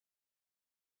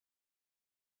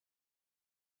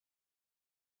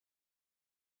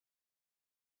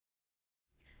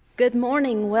Good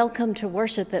morning. Welcome to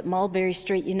worship at Mulberry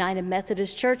Street United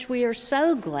Methodist Church. We are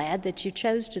so glad that you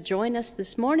chose to join us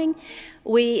this morning.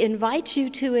 We invite you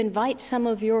to invite some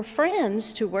of your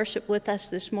friends to worship with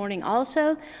us this morning.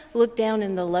 Also, look down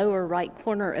in the lower right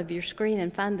corner of your screen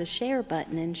and find the share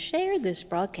button and share this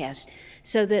broadcast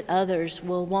so that others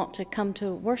will want to come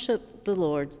to worship the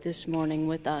Lord this morning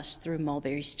with us through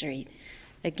Mulberry Street.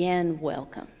 Again,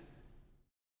 welcome.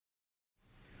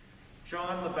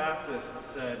 John the Baptist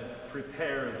said,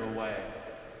 "Prepare the way."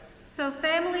 So,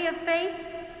 family of faith,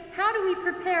 how do we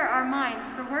prepare our minds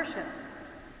for worship?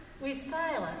 We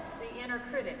silence the inner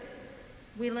critic.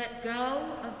 We let go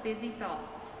of busy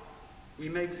thoughts. We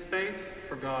make space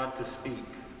for God to speak.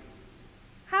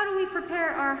 How do we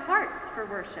prepare our hearts for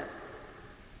worship?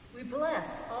 We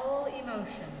bless all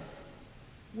emotions.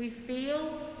 We feel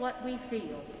what we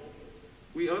feel.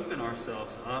 We open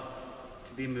ourselves up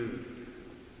to be moved.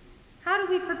 How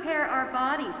do we prepare our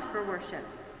bodies for worship?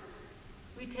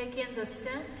 We take in the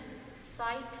scent,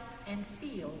 sight, and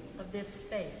feel of this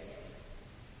space.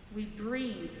 We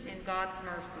breathe in God's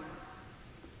mercy.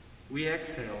 We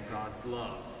exhale God's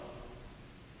love.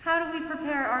 How do we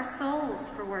prepare our souls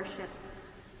for worship?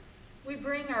 We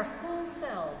bring our full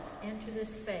selves into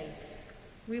this space.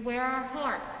 We wear our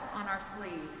hearts on our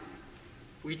sleeve.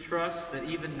 We trust that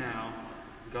even now,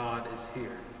 God is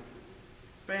here.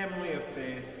 Family of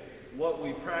faith, what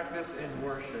we practice in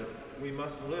worship, we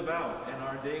must live out in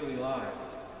our daily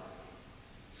lives.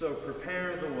 So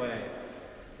prepare the way.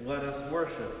 Let us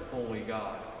worship Holy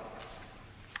God.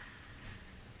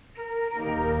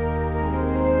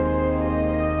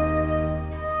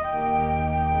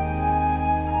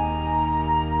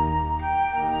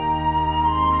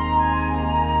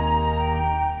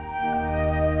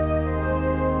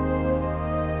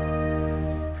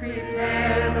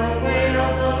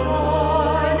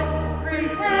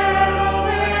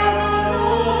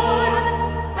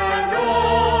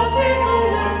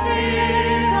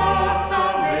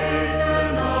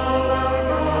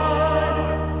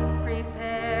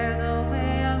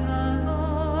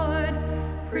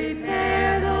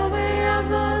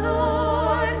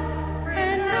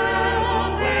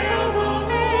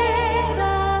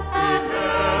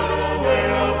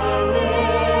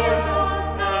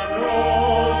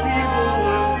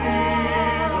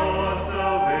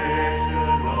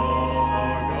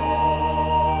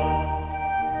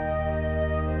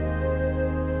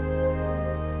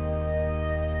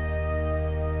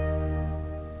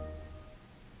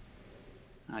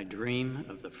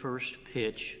 First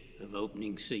pitch of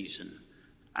opening season.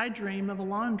 I dream of a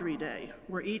laundry day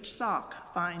where each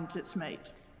sock finds its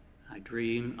mate. I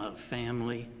dream of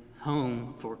family,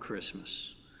 home for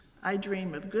Christmas. I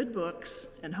dream of good books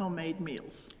and homemade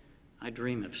meals. I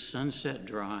dream of sunset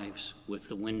drives with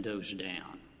the windows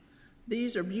down.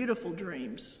 These are beautiful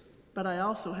dreams, but I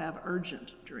also have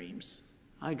urgent dreams.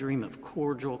 I dream of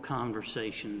cordial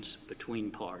conversations between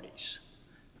parties.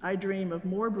 I dream of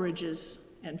more bridges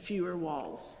and fewer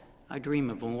walls. I dream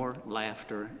of more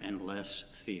laughter and less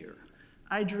fear.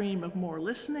 I dream of more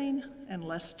listening and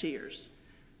less tears.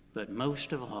 But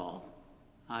most of all,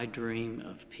 I dream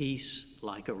of peace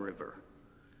like a river.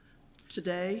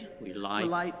 Today, we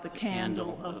light the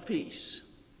candle of peace.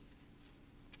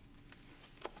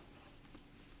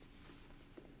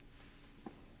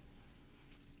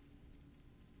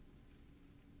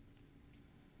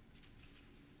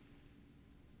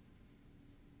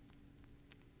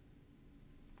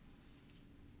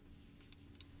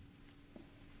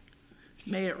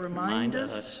 May it remind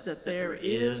us that there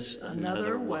is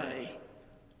another way.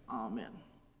 Amen.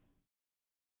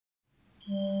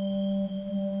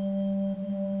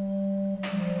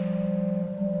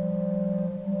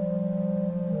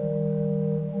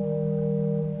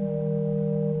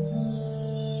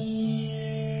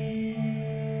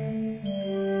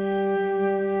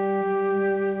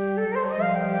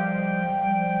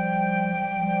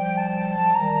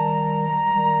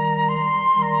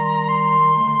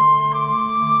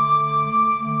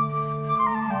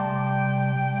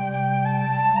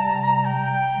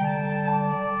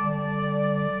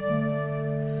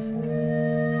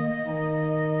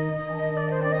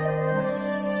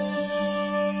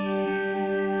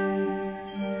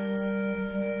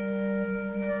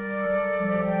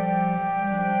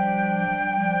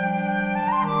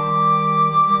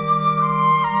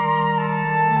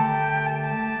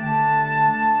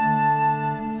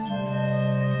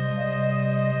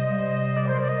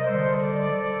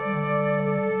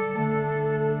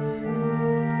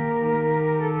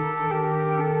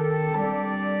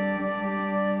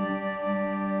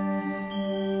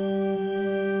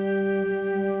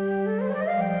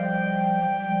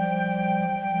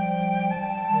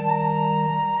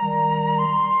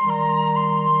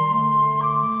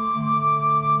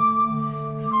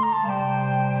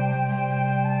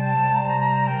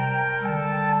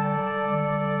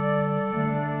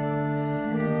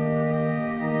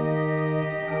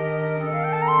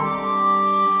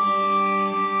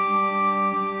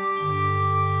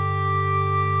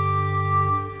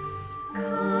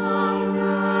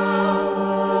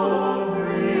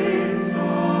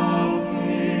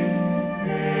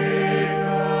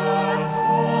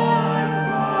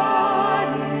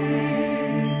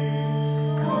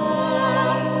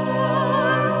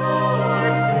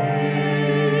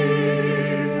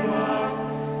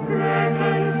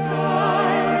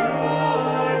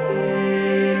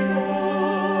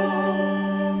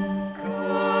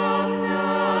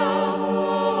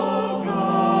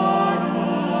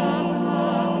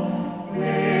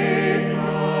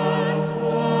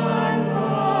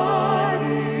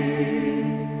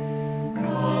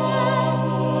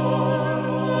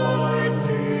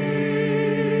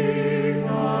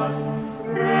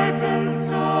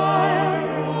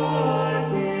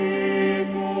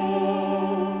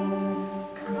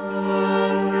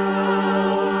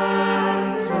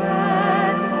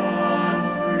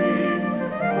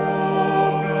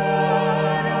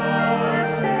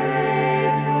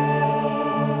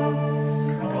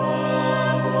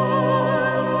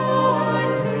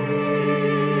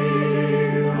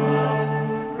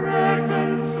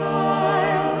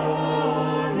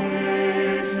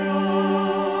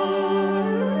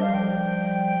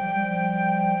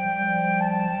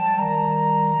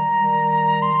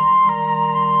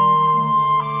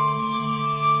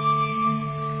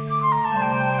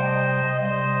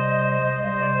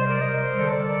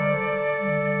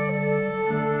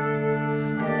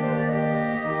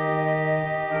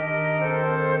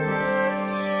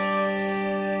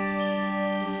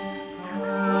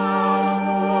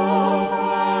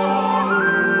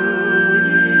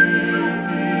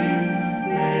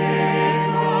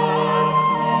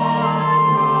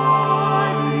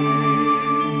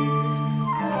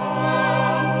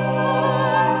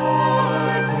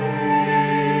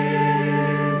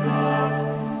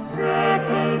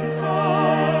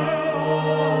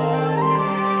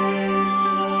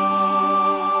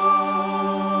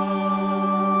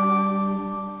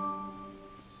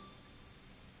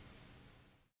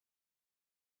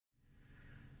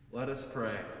 us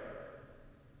pray.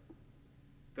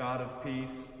 God of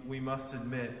peace, we must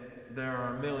admit there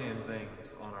are a million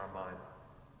things on our mind.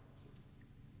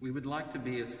 We would like to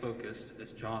be as focused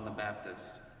as John the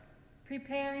Baptist.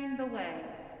 Preparing the way.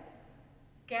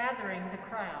 Gathering the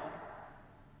crowd.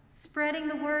 Spreading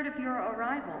the word of your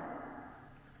arrival.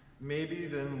 Maybe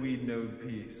then we'd know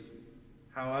peace.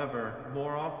 However,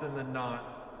 more often than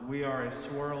not, we are a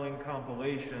swirling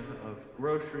compilation of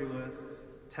grocery lists,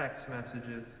 text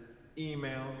messages,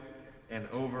 emails, and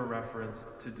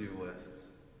over-referenced to-do lists.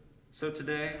 So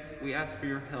today, we ask for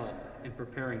your help in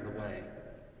preparing the way.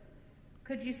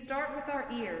 Could you start with our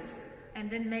ears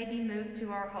and then maybe move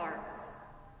to our hearts?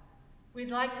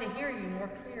 We'd like to hear you more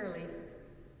clearly.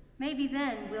 Maybe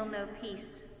then we'll know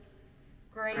peace.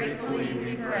 Gratefully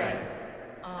we pray.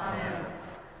 Amen.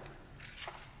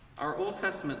 Our Old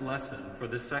Testament lesson for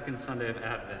this second Sunday of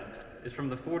Advent is from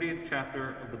the 40th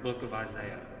chapter of the book of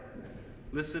Isaiah.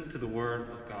 Listen to the word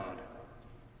of God.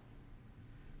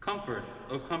 Comfort,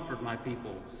 O comfort my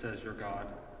people, says your God.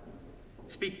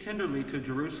 Speak tenderly to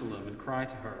Jerusalem and cry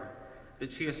to her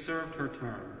that she has served her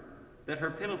term, that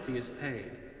her penalty is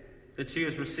paid, that she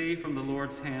has received from the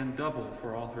Lord's hand double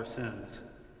for all her sins.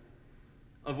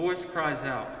 A voice cries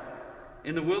out,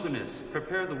 in the wilderness,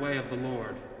 prepare the way of the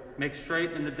Lord. Make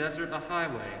straight in the desert a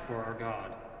highway for our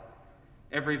God.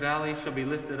 Every valley shall be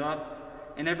lifted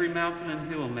up, and every mountain and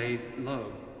hill made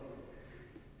low.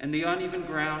 And the uneven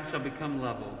ground shall become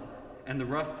level, and the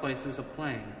rough places a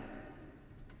plain.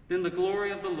 Then the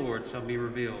glory of the Lord shall be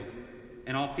revealed,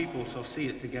 and all people shall see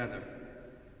it together.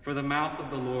 For the mouth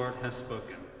of the Lord has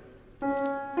spoken.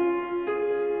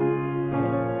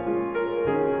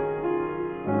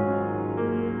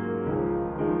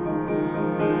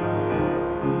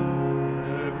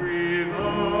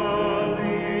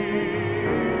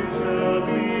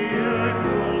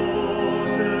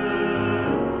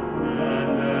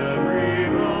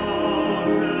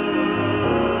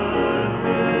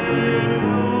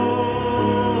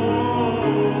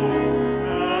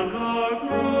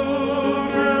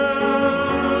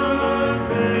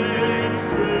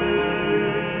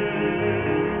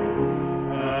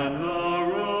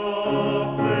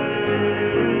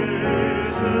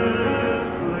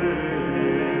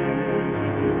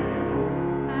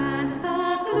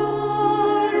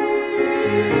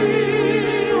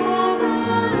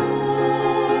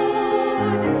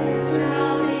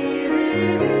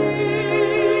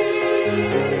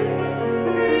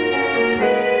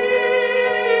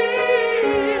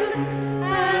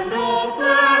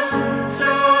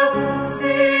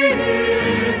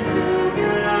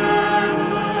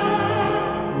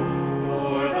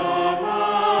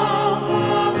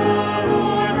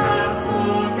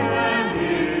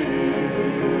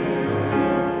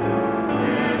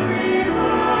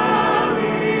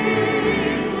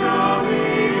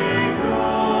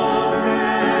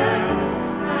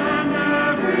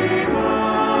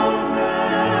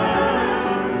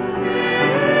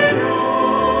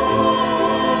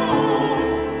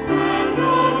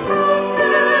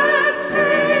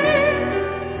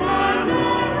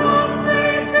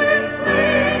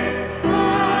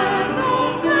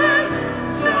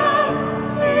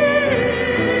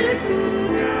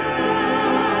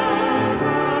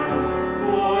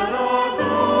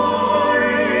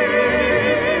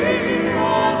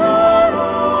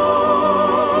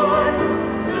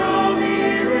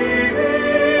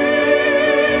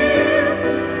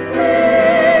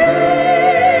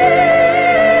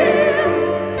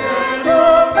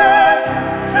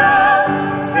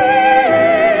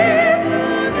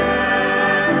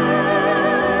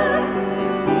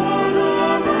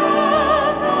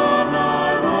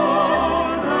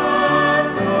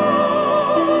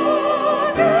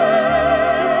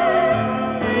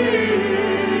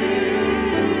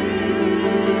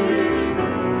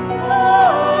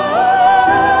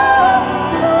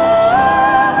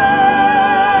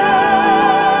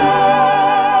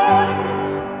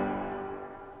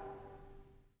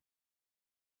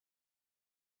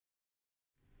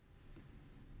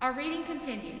 Our reading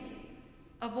continues.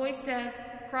 A voice says,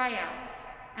 cry out.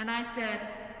 And I said,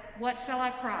 what shall I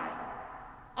cry?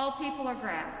 All people are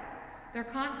grass. Their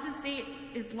constancy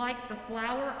is like the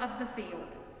flower of the field.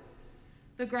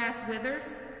 The grass withers,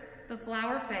 the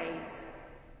flower fades,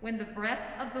 when the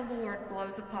breath of the Lord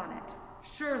blows upon it.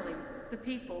 Surely the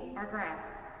people are grass.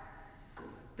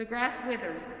 The grass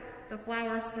withers, the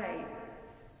flowers fade,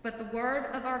 but the word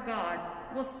of our God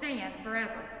will stand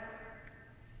forever.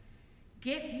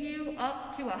 Get you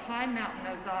up to a high mountain,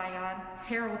 O Zion,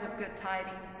 herald of good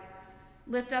tidings.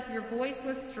 Lift up your voice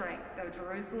with strength, O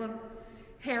Jerusalem,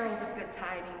 herald of good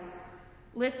tidings.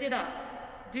 Lift it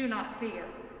up, do not fear.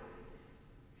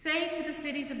 Say to the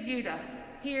cities of Judah,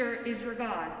 here is your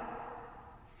God.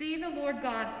 See, the Lord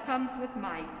God comes with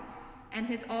might, and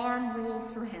his arm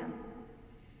rules for him.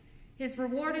 His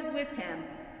reward is with him,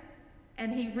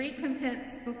 and he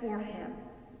recompenses before him.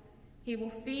 He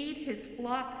will feed his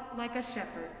flock like a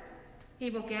shepherd. He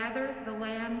will gather the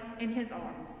lambs in his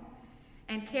arms,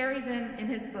 and carry them in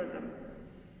his bosom,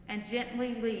 and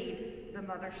gently lead the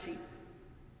mother sheep.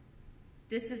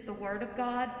 This is the word of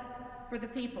God for the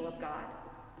people of God.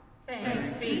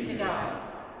 Thanks be to God.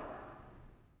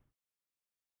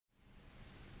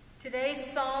 Today's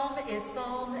psalm is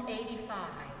Psalm 85.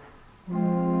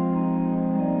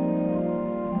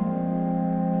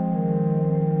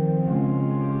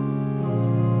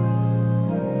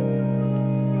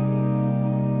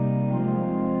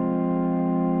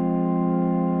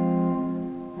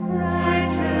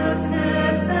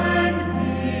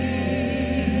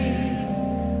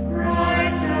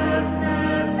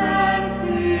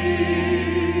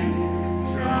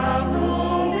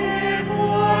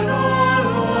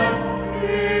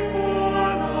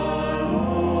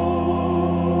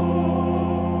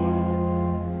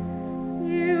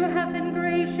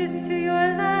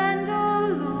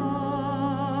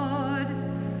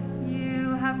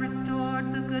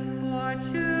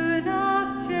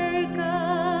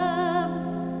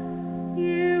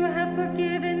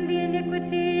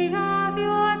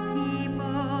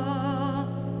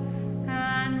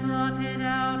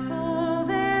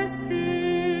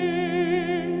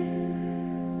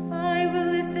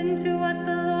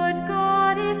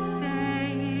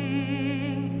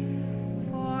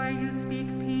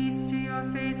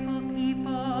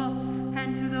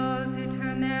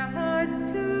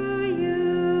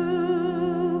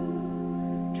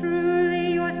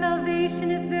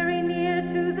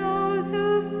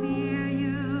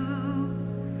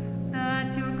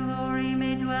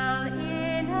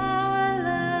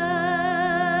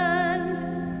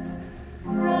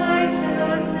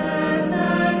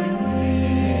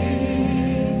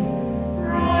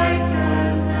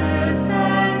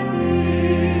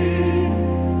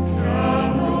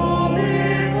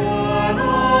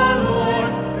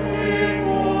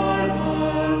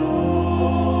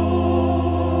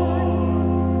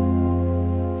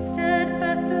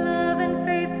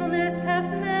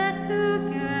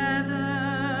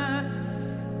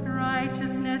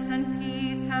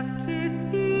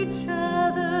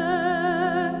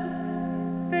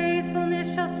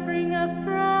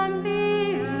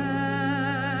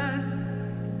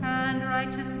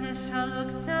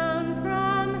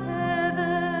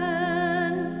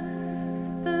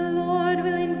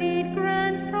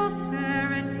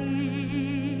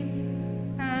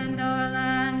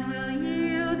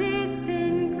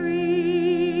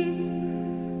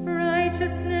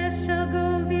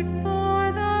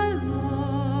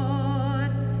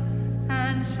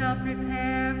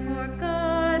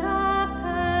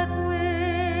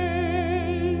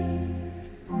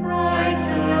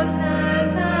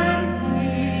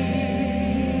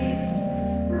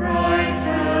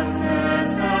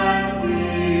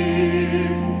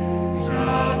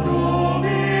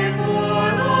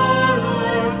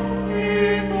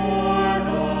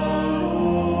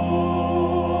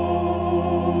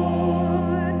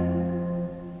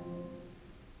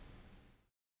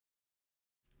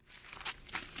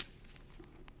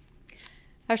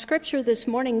 Our scripture this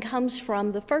morning comes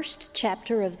from the first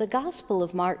chapter of the Gospel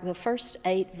of Mark, the first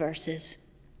 8 verses.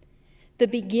 The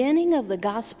beginning of the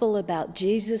gospel about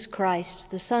Jesus Christ,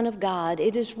 the Son of God.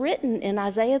 It is written in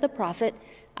Isaiah the prophet,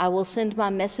 I will send my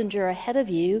messenger ahead of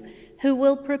you, who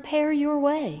will prepare your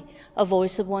way. A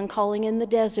voice of one calling in the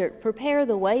desert, prepare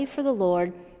the way for the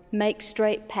Lord, make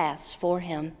straight paths for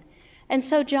him. And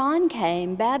so John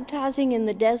came, baptizing in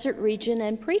the desert region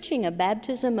and preaching a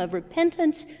baptism of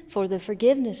repentance for the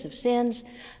forgiveness of sins.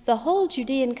 The whole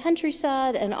Judean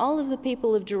countryside and all of the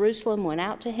people of Jerusalem went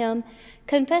out to him.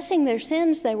 Confessing their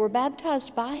sins, they were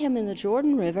baptized by him in the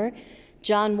Jordan River.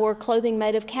 John wore clothing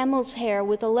made of camel's hair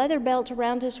with a leather belt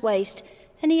around his waist,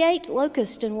 and he ate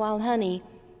locust and wild honey.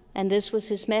 And this was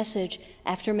his message,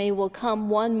 after me will come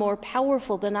one more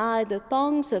powerful than I, the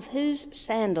thongs of whose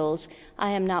sandals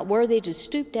I am not worthy to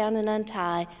stoop down and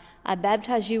untie. I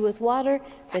baptize you with water,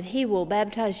 but he will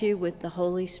baptize you with the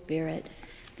Holy Spirit.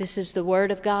 This is the word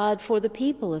of God for the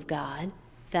people of God.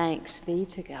 Thanks be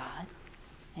to God.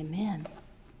 Amen.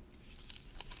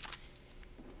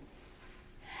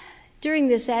 During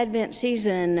this Advent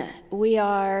season, we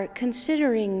are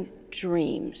considering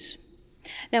dreams.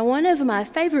 Now, one of my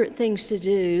favorite things to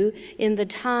do in the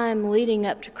time leading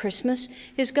up to Christmas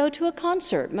is go to a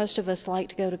concert. Most of us like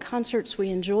to go to concerts. We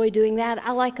enjoy doing that.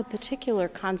 I like a particular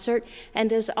concert,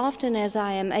 and as often as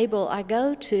I am able, I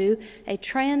go to a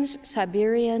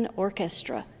Trans-Siberian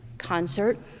Orchestra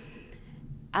concert.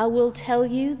 I will tell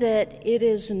you that it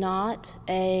is not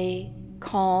a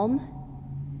calm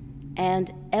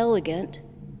and elegant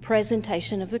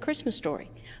presentation of the Christmas story,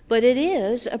 but it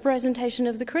is a presentation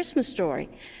of the Christmas story.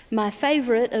 My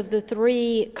favorite of the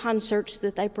 3 concerts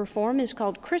that they perform is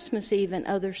called Christmas Eve and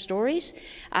Other Stories.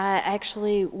 I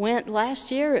actually went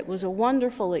last year. It was a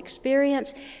wonderful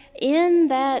experience. In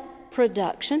that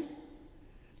production,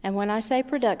 and when I say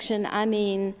production, I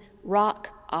mean rock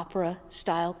opera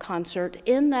style concert.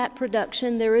 In that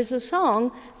production, there is a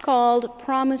song called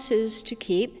Promises to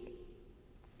Keep.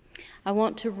 I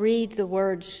want to read the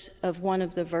words of one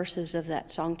of the verses of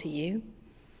that song to you.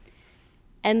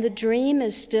 And the dream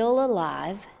is still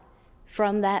alive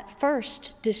from that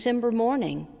first December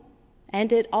morning,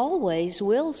 and it always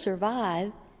will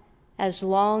survive as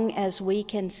long as we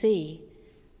can see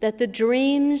that the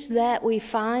dreams that we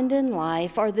find in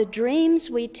life are the dreams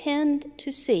we tend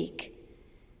to seek,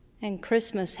 and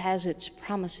Christmas has its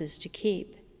promises to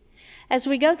keep. As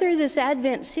we go through this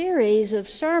Advent series of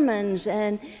sermons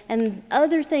and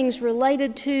other things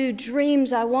related to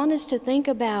dreams, I want us to think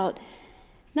about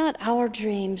not our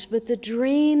dreams, but the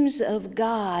dreams of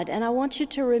God. And I want you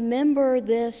to remember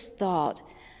this thought,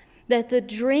 that the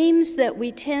dreams that we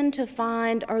tend to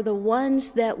find are the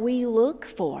ones that we look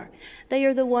for. They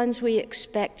are the ones we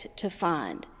expect to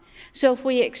find. So if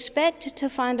we expect to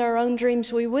find our own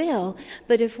dreams, we will.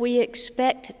 But if we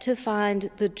expect to find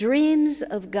the dreams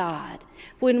of God,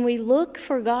 when we look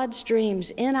for God's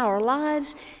dreams in our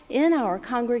lives, in our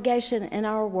congregation, in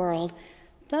our world,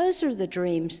 those are the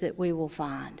dreams that we will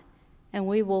find. And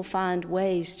we will find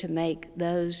ways to make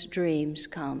those dreams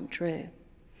come true.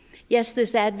 Yes,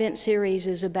 this Advent series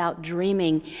is about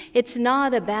dreaming. It's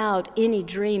not about any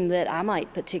dream that I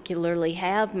might particularly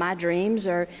have. My dreams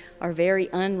are very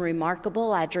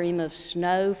unremarkable. I dream of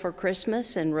snow for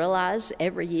Christmas and realize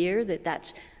every year that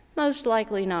that's most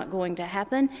likely not going to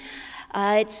happen.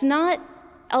 It's not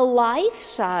a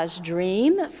life-size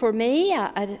dream for me.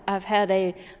 I've had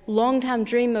a long-time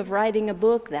dream of writing a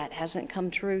book. That hasn't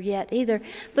come true yet either.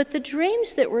 But the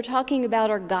dreams that we're talking about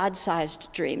are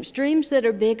God-sized dreams, dreams that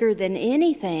are bigger than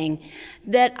anything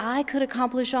that I could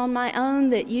accomplish on my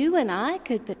own, that you and I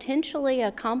could potentially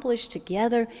accomplish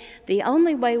together. The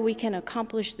only way we can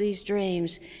accomplish these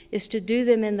dreams is to do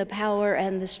them in the power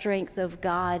and the strength of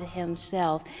God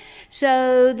Himself.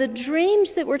 So the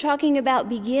dreams that we're talking about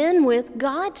begin with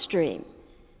God's dream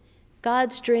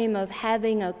of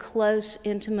having a close,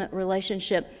 intimate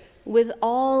relationship with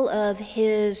all of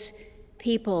His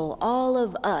people, all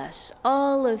of us,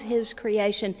 all of His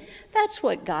creation. That's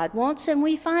what God wants, and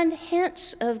we find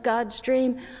hints of God's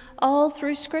dream all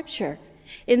through Scripture.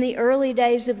 In the early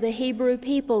days of the Hebrew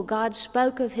people, God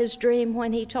spoke of His dream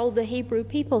when He told the Hebrew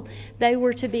people they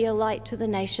were to be a light to the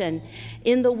nation.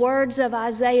 In the words of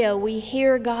Isaiah, we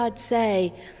hear God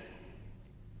say,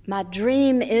 "My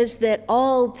dream is that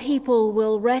all people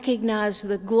will recognize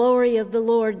the glory of the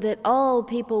Lord, that all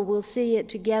people will see it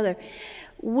together."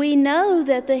 We know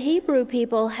that the Hebrew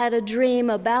people had a dream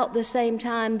about the same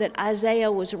time that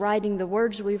Isaiah was writing the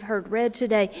words we've heard read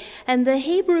today. And the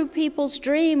Hebrew people's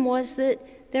dream was that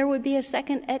there would be a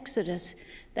second Exodus.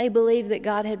 They believed that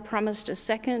God had promised a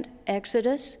second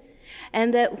Exodus,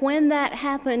 and that when that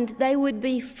happened, they would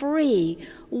be free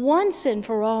once and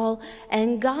for all,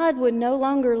 and God would no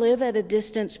longer live at a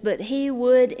distance, but He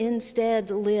would instead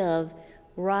live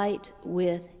right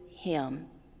with Him.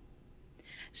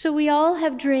 So we all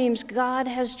have dreams. God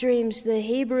has dreams. The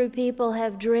Hebrew people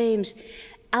have dreams.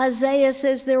 Isaiah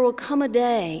says there will come a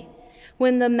day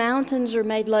when the mountains are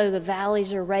made low, the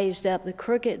valleys are raised up, the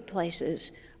crooked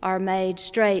places are made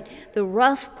straight, the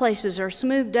rough places are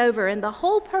smoothed over, and the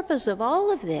whole purpose of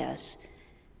all of this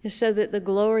is so that the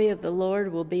glory of the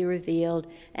Lord will be revealed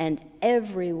and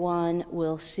everyone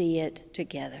will see it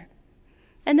together.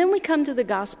 And then we come to the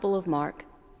Gospel of Mark.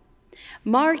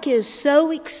 Mark is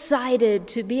so excited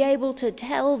to be able to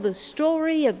tell the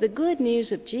story of the good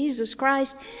news of Jesus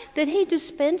Christ that he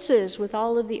dispenses with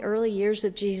all of the early years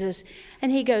of Jesus,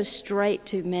 and he goes straight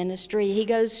to ministry. He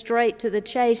goes straight to the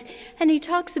chase, and he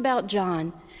talks about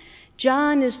John.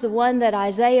 John is the one that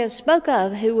Isaiah spoke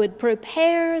of who would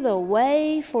prepare the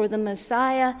way for the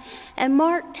Messiah, and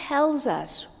Mark tells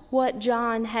us what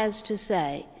John has to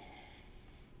say.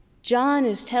 John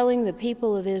is telling the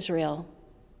people of Israel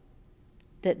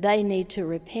that they need to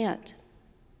repent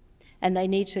And they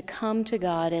need to come to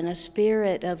God in a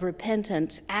spirit of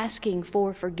repentance, asking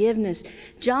for forgiveness.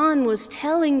 John was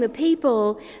telling the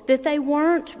people that they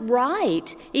weren't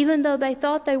right, even though they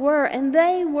thought they were, and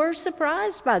they were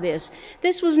surprised by this.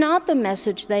 This was not the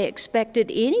message they expected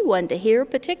anyone to hear,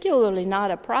 particularly not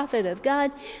a prophet of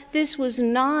God. This was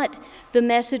not the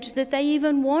message that they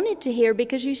even wanted to hear,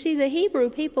 because you see, the Hebrew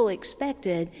people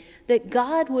expected that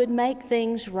God would make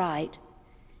things right,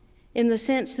 in the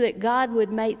sense that God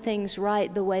would make things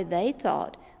right the way they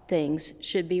thought things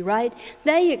should be right.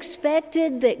 They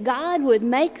expected that God would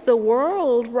make the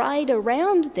world right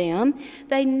around them.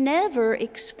 They never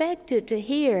expected to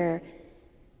hear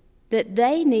that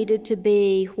they needed to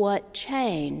be what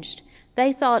changed.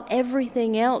 They thought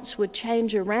everything else would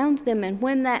change around them, and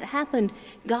when that happened,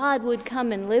 God would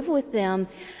come and live with them.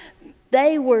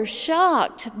 They were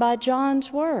shocked by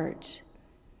John's words.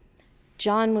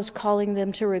 John was calling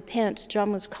them to repent.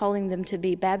 John was calling them to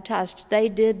be baptized. They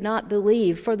did not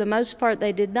believe. For the most part,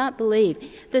 they did not believe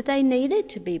that they needed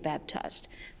to be baptized.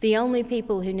 The only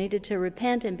people who needed to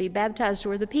repent and be baptized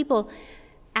were the people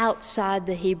outside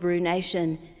the Hebrew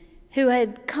nation who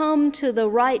had come to the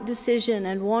right decision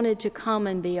and wanted to come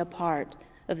and be a part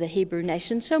of the Hebrew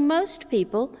nation. So most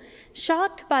people,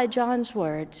 shocked by John's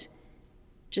words,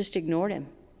 just ignored him,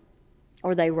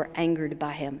 or they were angered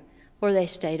by him, or they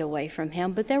stayed away from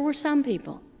him. But there were some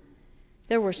people.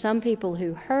 There were some people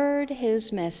who heard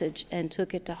his message and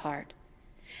took it to heart.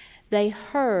 They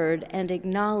heard and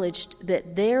acknowledged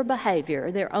that their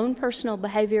behavior, their own personal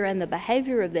behavior, and the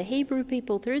behavior of the Hebrew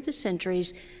people through the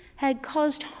centuries had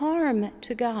caused harm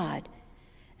to God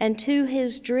and to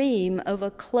his dream of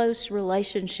a close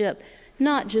relationship,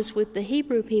 not just with the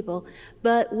Hebrew people,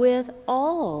 but with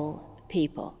all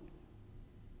people.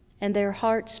 And their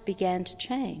hearts began to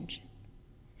change.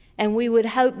 And we would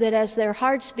hope that as their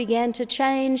hearts began to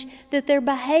change, that their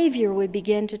behavior would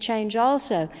begin to change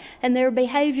also. And their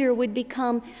behavior would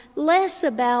become less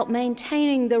about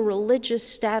maintaining the religious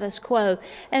status quo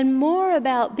and more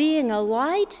about being a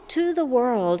light to the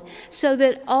world so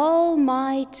that all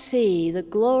might see the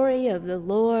glory of the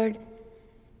Lord,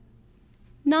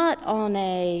 not on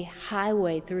a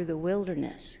highway through the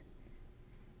wilderness,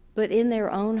 but in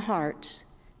their own hearts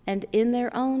and in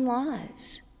their own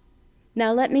lives.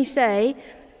 Now let me say,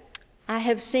 I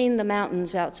have seen the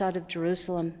mountains outside of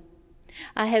Jerusalem.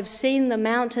 I have seen the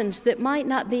mountains that might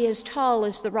not be as tall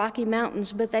as the Rocky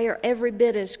Mountains, but they are every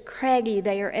bit as craggy.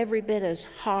 They are every bit as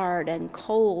hard and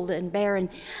cold and barren.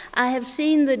 I have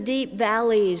seen the deep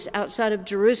valleys outside of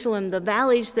Jerusalem, the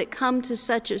valleys that come to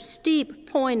such a steep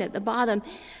point at the bottom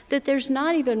that there's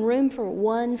not even room for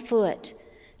 1 foot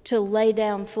to lay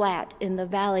down flat in the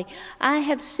valley. I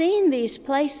have seen these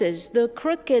places, the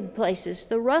crooked places,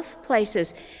 the rough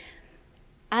places.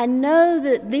 I know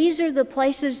that these are the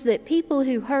places that people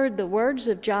who heard the words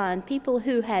of John, people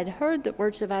who had heard the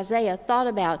words of Isaiah, thought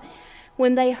about.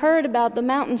 When they heard about the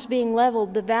mountains being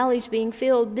leveled, the valleys being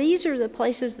filled, these are the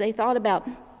places they thought about.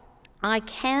 I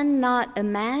cannot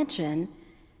imagine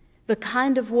the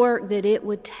kind of work that it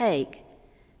would take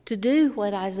to do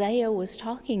what Isaiah was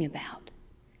talking about.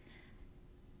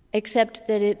 Except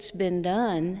that it's been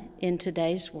done in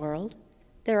today's world.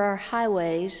 There are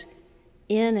highways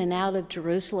in and out of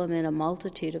Jerusalem in a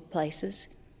multitude of places,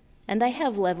 and they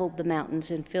have leveled the mountains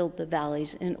and filled the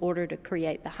valleys in order to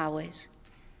create the highways.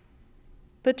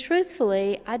 But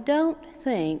truthfully, I don't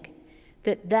think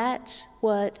that that's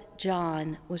what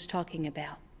John was talking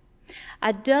about.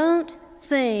 I don't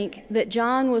think that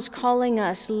John was calling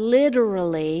us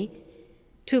literally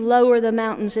to lower the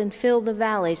mountains and fill the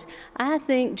valleys. I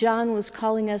think John was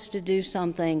calling us to do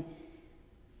something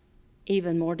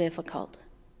even more difficult.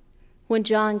 When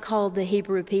John called the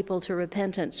Hebrew people to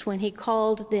repentance, when he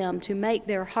called them to make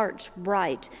their hearts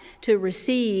right, to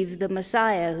receive the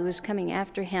Messiah who was coming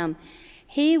after him,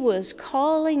 he was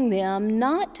calling them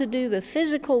not to do the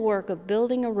physical work of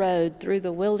building a road through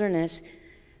the wilderness,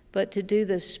 but to do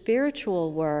the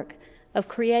spiritual work of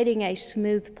creating a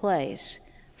smooth place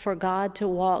for God to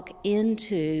walk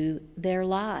into their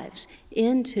lives,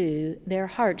 into their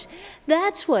hearts.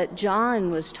 That's what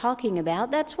John was talking about.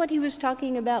 That's what he was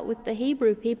talking about with the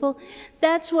Hebrew people.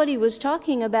 That's what he was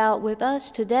talking about with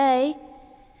us today.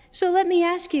 So let me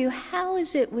ask you, how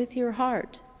is it with your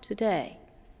heart today?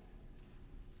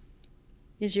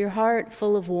 Is your heart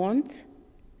full of warmth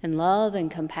and love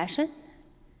and compassion?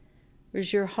 Or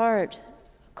is your heart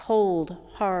a cold,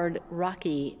 hard,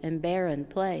 rocky, and barren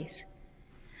place?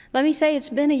 Let me say, it's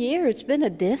been a year. It's been a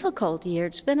difficult year.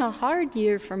 It's been a hard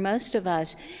year for most of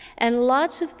us. And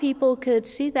lots of people could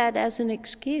see that as an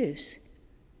excuse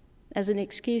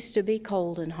to be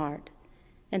cold in heart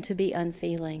and to be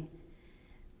unfeeling.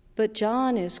 But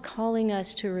John is calling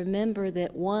us to remember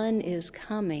that one is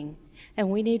coming, and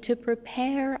we need to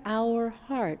prepare our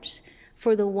hearts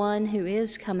for the one who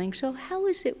is coming. So how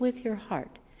is it with your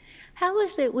heart? How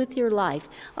is it with your life?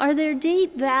 Are there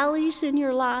deep valleys in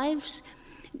your lives?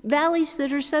 Valleys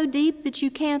that are so deep that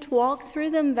you can't walk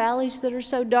through them? Valleys that are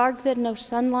so dark that no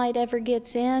sunlight ever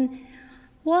gets in?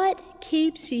 What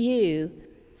keeps you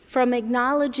from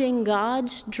acknowledging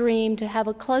God's dream to have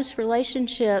a close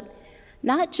relationship,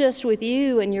 not just with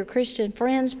you and your Christian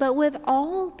friends, but with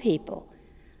all people?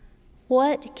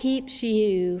 What keeps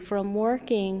you from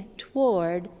working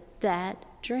toward that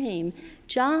dream?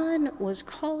 John was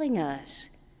calling us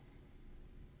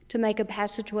to make a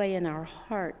passageway in our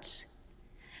hearts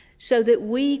so that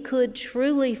we could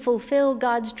truly fulfill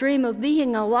God's dream of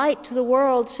being a light to the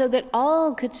world, so that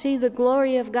all could see the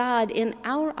glory of God in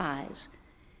our eyes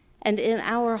and in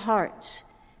our hearts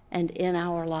and in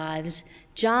our lives.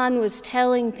 John was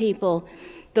telling people,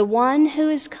 the one who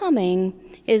is coming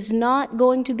is not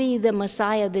going to be the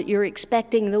Messiah that you're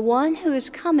expecting. The one who is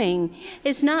coming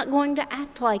is not going to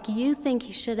act like you think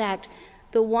he should act.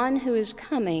 The one who is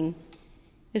coming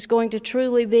is going to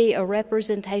truly be a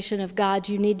representation of God.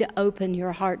 You need to open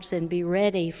your hearts and be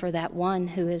ready for that one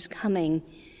who is coming.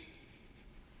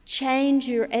 Change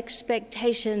your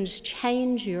expectations,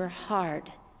 change your heart.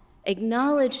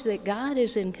 Acknowledge that God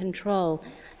is in control.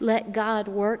 Let God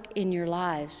work in your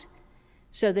lives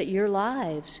so that your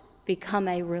lives become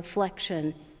a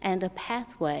reflection and a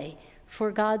pathway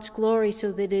for God's glory,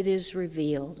 so that it is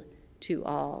revealed to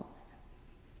all.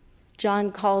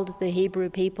 John called the Hebrew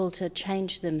people to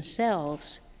change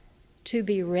themselves, to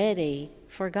be ready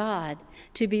for God,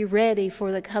 to be ready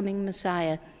for the coming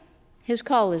Messiah. His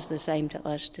call is the same to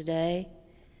us today,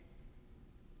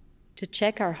 to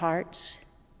check our hearts,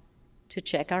 to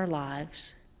check our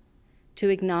lives, to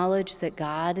acknowledge that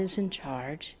God is in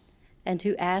charge, and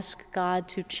to ask God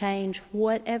to change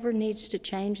whatever needs to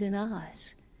change in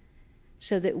us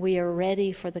so that we are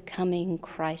ready for the coming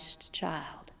Christ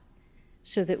child,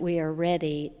 so that we are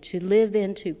ready to live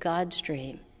into God's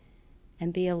dream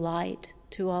and be a light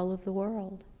to all of the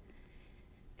world.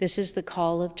 This is the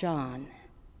call of John.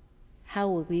 How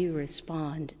will you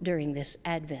respond during this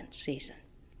Advent season?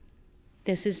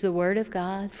 This is the word of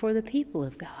God for the people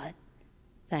of God.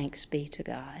 Thanks be to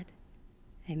God.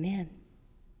 Amen.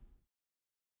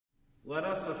 Let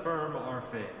us affirm our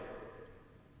faith.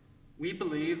 We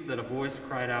believe that a voice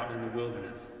cried out in the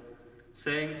wilderness,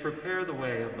 saying, "Prepare the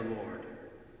way of the Lord."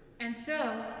 And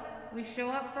so we show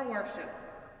up for worship,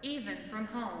 even from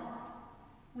home.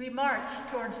 We march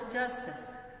towards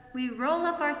justice. We roll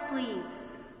up our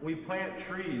sleeves. We plant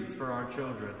trees for our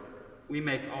children. We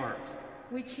make art.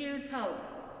 We choose hope.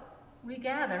 We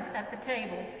gather at the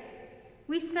table.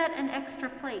 We set an extra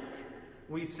plate.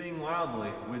 We sing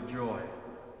loudly with joy.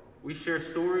 We share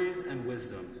stories and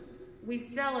wisdom. We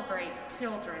celebrate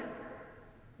children.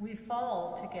 We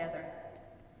fall together.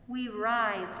 We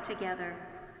rise together.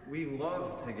 We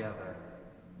love together.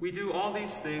 We do all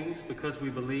these things because we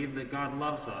believe that God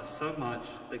loves us so much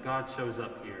that God shows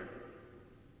up here.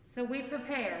 So we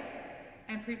prepare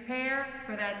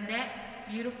for that next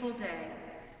beautiful day.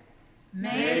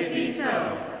 May it be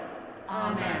so.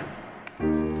 Amen.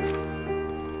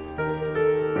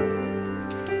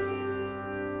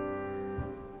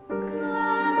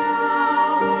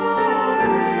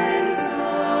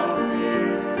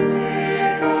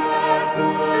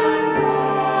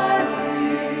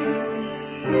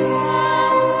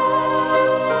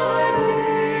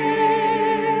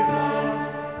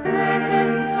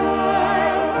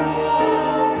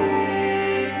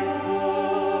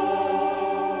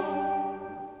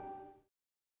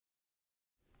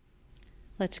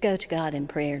 Let's go to God in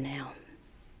prayer now.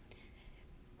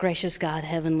 Gracious God,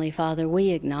 Heavenly Father, we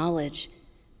acknowledge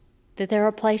that there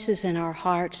are places in our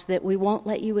hearts that we won't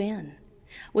let you in.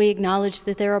 We acknowledge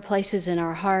that there are places in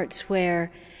our hearts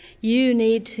where you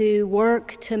need to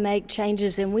work to make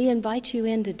changes, and we invite you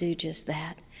in to do just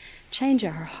that. Change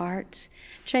our hearts.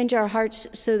 Change our hearts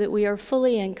so that we are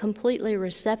fully and completely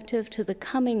receptive to the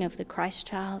coming of the Christ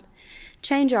child.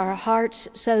 Change our hearts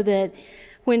so that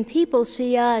when people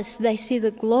see us, they see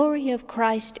the glory of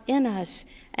Christ in us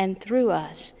and through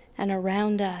us and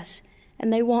around us.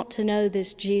 And they want to know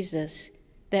this Jesus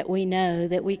that we know,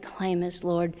 that we claim as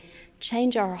Lord.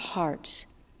 Change our hearts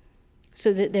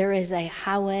so that there is a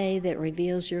highway that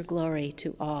reveals your glory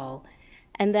to all.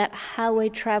 And that highway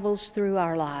travels through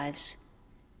our lives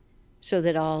so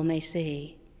that all may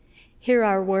see. Hear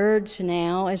our words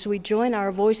now as we join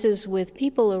our voices with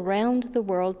people around the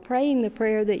world praying the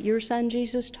prayer that your Son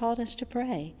Jesus taught us to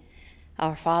pray.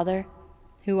 Our Father,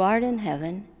 who art in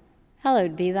heaven,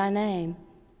 Hallowed be thy name.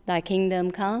 Thy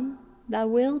kingdom come, thy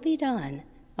will be done,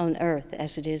 on earth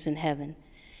as it is in heaven.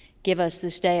 Give us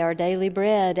this day our daily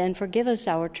bread, and forgive us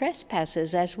our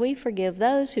trespasses as we forgive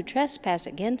those who trespass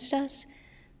against us.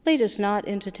 Lead us not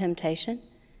into temptation,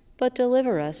 but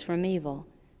deliver us from evil.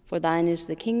 For thine is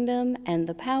the kingdom, and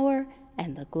the power,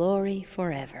 and the glory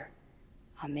forever.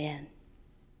 Amen.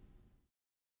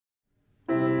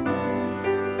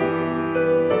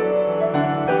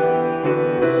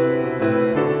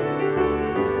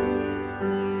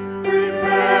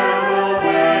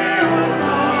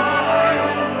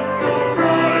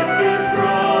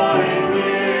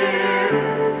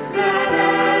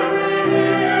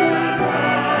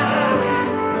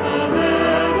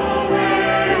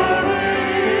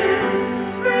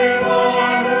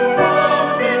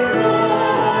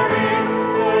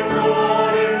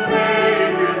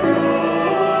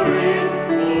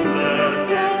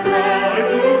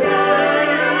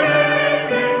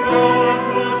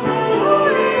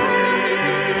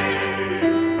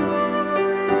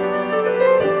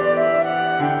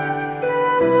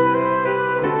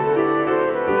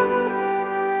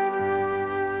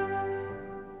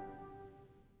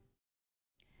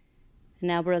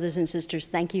 Now, brothers and sisters,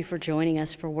 thank you for joining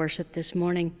us for worship this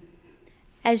morning.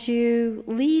 As you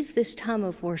leave this time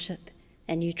of worship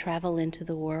and you travel into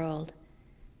the world,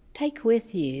 take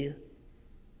with you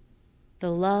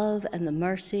the love and the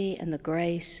mercy and the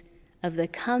grace of the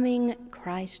coming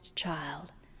Christ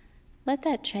child. Let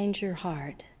that change your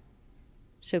heart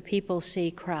so people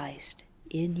see Christ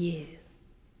in you.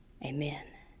 Amen.